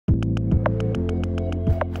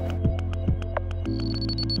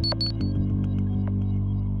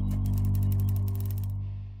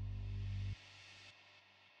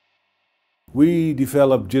We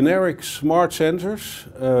develop generic smart sensors.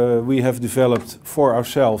 We have developed for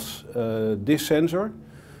ourselves this sensor.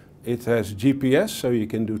 It has GPS, so you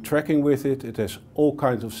can do tracking with it. It has all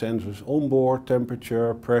kinds of sensors on board: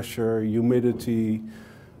 temperature, pressure, humidity,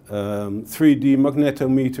 3D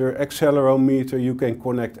magnetometer, accelerometer. You can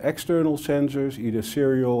connect external sensors, either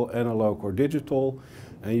serial, analog or digital,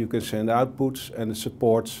 and you can send outputs, and it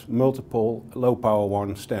supports multiple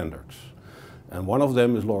LPWAN standards. And one of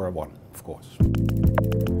them is LoRa Alliance, of course.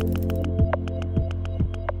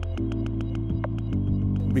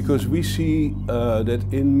 Because we see that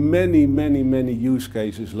in many use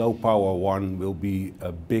cases, low power WAN will be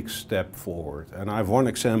a big step forward. And I have one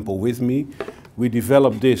example with me. We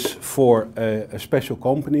developed this for a special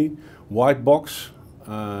company, Whitebox.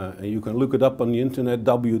 And you can look it up on the internet,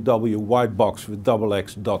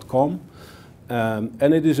 www.whitebox.com.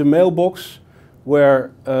 And it is a mailbox where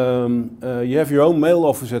you have your own mail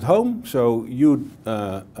office at home. So you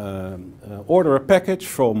order a package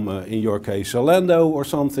from, in your case, Zalando or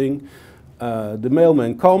something. The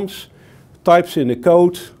mailman comes, types in a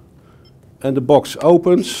code, and the box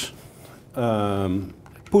opens,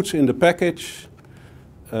 puts in the package.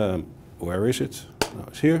 Where is it? Oh,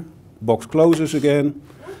 it's here. Box closes again,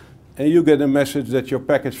 and you get a message that your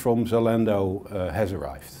package from Zalando has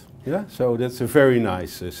arrived. Yeah, so that's a very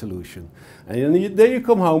nice solution. And then you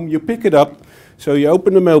come home, you pick it up, so you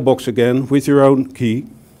open the mailbox again with your own key.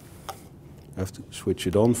 I have to switch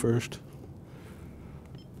it on first.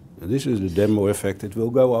 And this is the demo effect. It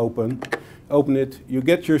will go open. Open it, you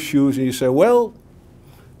get your shoes, and you say, well,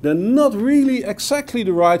 they're not really exactly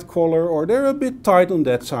the right color, or they're a bit tight on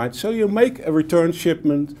that side. So you make a return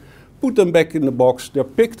shipment, put them back in the box, they're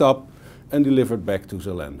picked up and delivered back to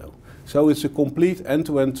Zalando. So it's a complete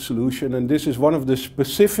end-to-end solution, and this is one of the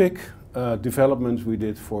specific developments we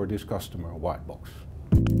did for this customer, Whitebox.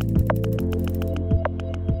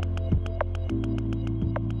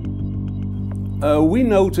 We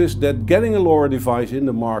noticed that getting a LoRa device in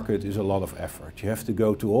the market is a lot of effort. You have to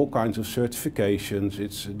go to all kinds of certifications.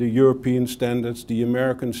 It's the European standards, the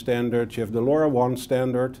American standards, you have the LoRa Alliance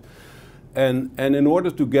standard. And in order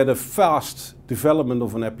to get a fast development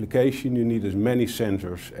of an application, you need as many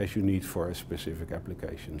sensors as you need for a specific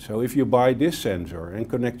application. So if you buy this sensor and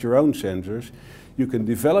connect your own sensors, you can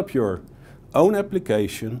develop your own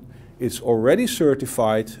application. It's already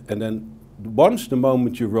certified, and then once the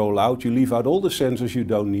moment you roll out, you leave out all the sensors you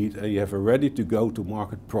don't need, and you have a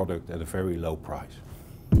ready-to-go-to-market product at a very low price.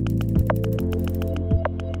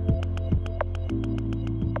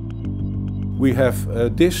 We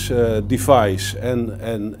have this device,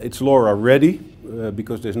 and it's LoRa ready,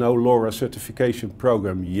 because there's no LoRa certification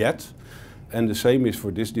program yet. And the same is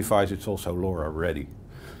for this device, it's also LoRa ready.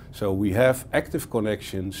 So we have active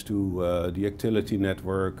connections to the Actility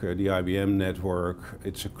network, the IBM network.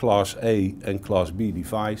 It's a Class A and Class B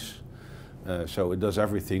device, so it does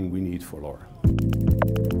everything we need for LoRa.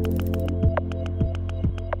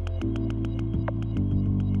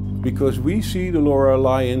 Because we see the LoRa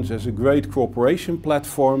Alliance as a great cooperation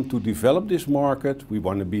platform to develop this market. We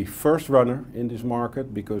want to be first runner in this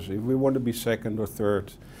market, because if we want to be second or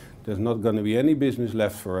third, there's not going to be any business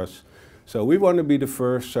left for us. So we want to be the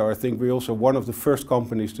first, so I think we're also one of the first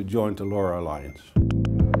companies to join the LoRa Alliance.